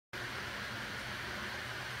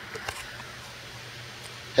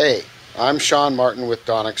Hey, I'm Sean Martin with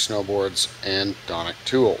Donick Snowboards and Donick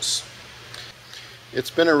Tools. It's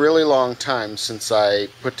been a really long time since I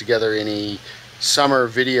put together any summer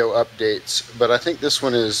video updates, but I think this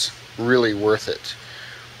one is really worth it.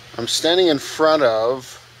 I'm standing in front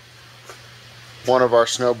of one of our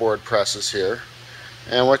snowboard presses here,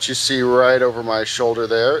 and what you see right over my shoulder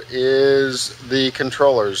there is the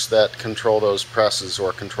controllers that control those presses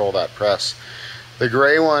or control that press. The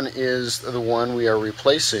gray one is the one we are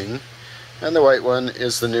replacing, and the white one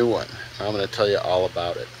is the new one. I'm going to tell you all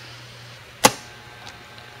about it.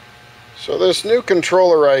 So this new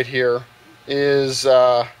controller right here is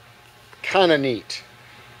kind of neat.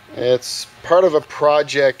 It's part of a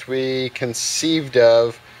project we conceived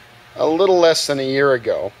of a little less than a year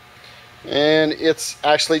ago, and it's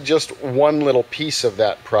actually just one little piece of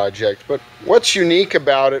that project. But what's unique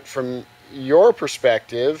about it from your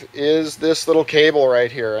perspective is this little cable right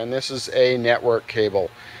here, and this is a network cable.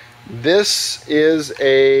 This is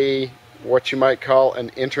a what you might call an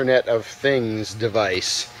Internet of Things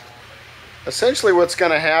device. Essentially what's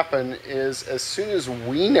going to happen is as soon as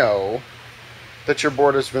we know that your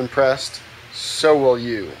board has been pressed, so will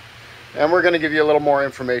you. And we're going to give you a little more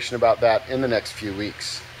information about that in the next few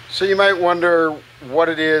weeks. So you might wonder what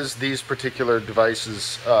it is these particular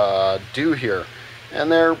devices do here. And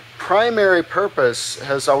their primary purpose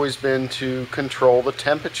has always been to control the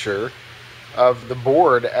temperature of the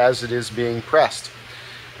board as it is being pressed.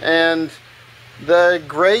 And the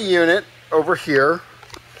gray unit over here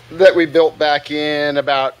that we built back in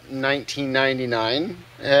about 1999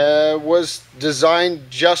 was designed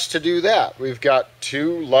just to do that. We've got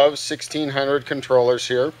two Love 1600 controllers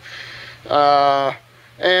here.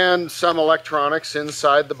 And some electronics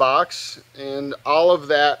inside the box, and all of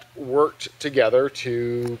that worked together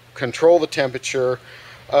to control the temperature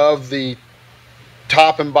of the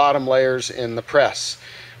top and bottom layers in the press.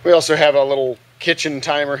 We also have a little kitchen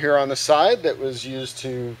timer here on the side that was used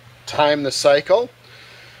to time the cycle.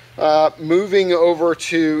 Moving over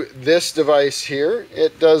to this device here,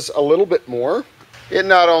 it does a little bit more. It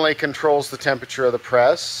not only controls the temperature of the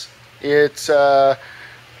press, it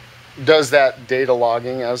does that data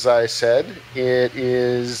logging, as I said. It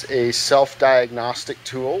is a self-diagnostic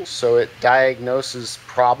tool, so it diagnoses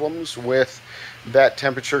problems with that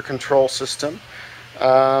temperature control system.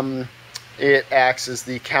 It acts as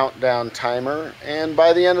the countdown timer, and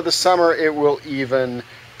by the end of the summer it will even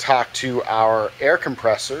talk to our air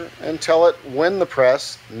compressor and tell it when the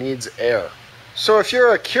press needs air. So if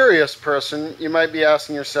you're a curious person, you might be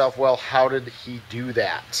asking yourself, well, how did he do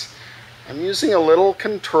that? I'm using a little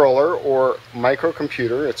controller or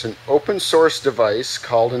microcomputer. It's an open source device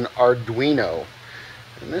called an Arduino.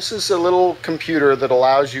 And this is a little computer that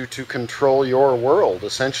allows you to control your world,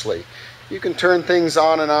 essentially. You can turn things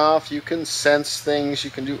on and off, you can sense things,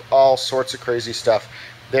 you can do all sorts of crazy stuff.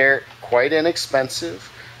 They're quite inexpensive,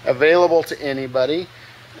 available to anybody,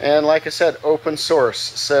 and like I said, open source.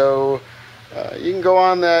 So you can go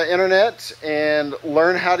on the internet and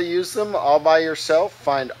learn how to use them all by yourself,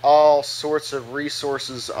 find all sorts of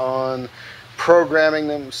resources on programming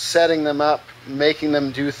them, setting them up, making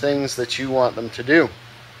them do things that you want them to do.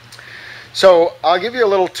 So I'll give you a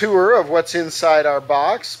little tour of what's inside our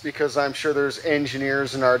box, because I'm sure there's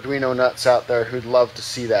engineers and Arduino nuts out there who'd love to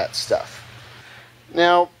see that stuff.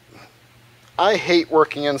 Now, I hate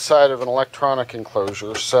working inside of an electronic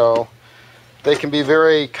enclosure, so they can be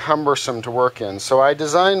very cumbersome to work in. So I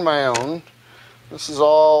designed my own. This is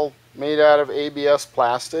all made out of ABS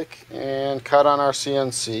plastic and cut on our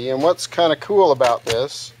CNC. And what's kind of cool about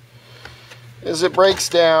this is it breaks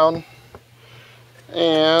down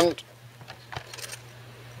and,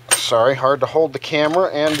 sorry, hard to hold the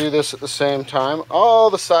camera and do this at the same time.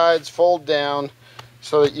 All the sides fold down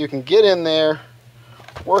so that you can get in there,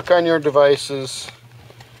 work on your devices,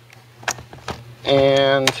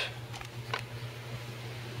 and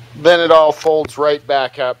then it all folds right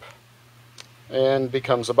back up and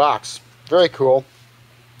becomes a box. Very cool.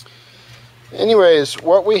 Anyways,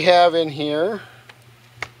 what we have in here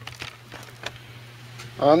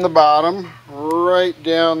on the bottom, right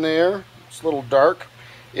down there, it's a little dark,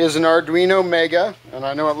 is an Arduino Mega, and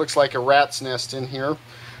I know it looks like a rat's nest in here.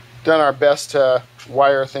 Done our best to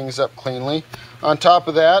wire things up cleanly. On top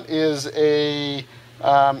of that is a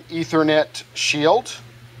Ethernet shield.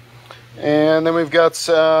 And then we've got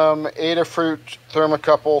some Adafruit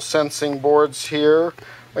Thermocouple sensing boards here,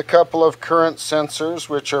 a couple of current sensors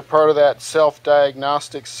which are part of that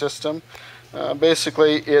self-diagnostic system.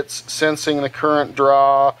 Basically it's sensing the current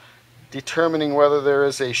draw, determining whether there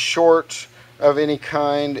is a short of any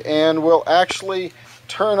kind, and will actually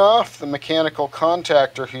turn off the mechanical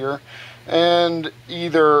contactor here and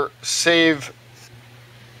either save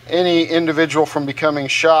any individual from becoming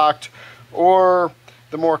shocked, or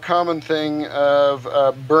the more common thing of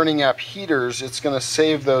burning up heaters. It's going to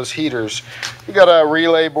save those heaters. We've got a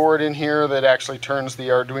relay board in here that actually turns the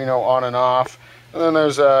Arduino on and off, and then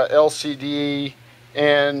there's a LCD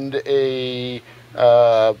and a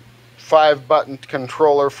 5-button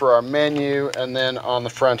controller for our menu, and then on the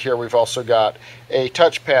front here we've also got a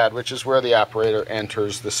touchpad, which is where the operator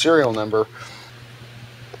enters the serial number.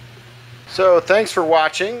 So thanks for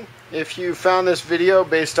watching. If you found this video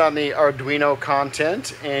based on the Arduino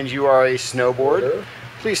content and you are a snowboarder,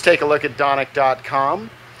 please take a look at donic.com.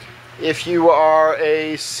 If you are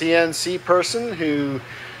a CNC person who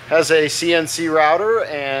has a CNC router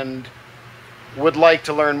and would like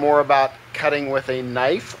to learn more about cutting with a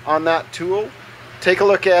knife on that tool, take a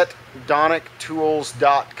look at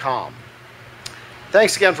donictools.com.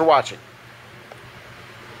 Thanks again for watching.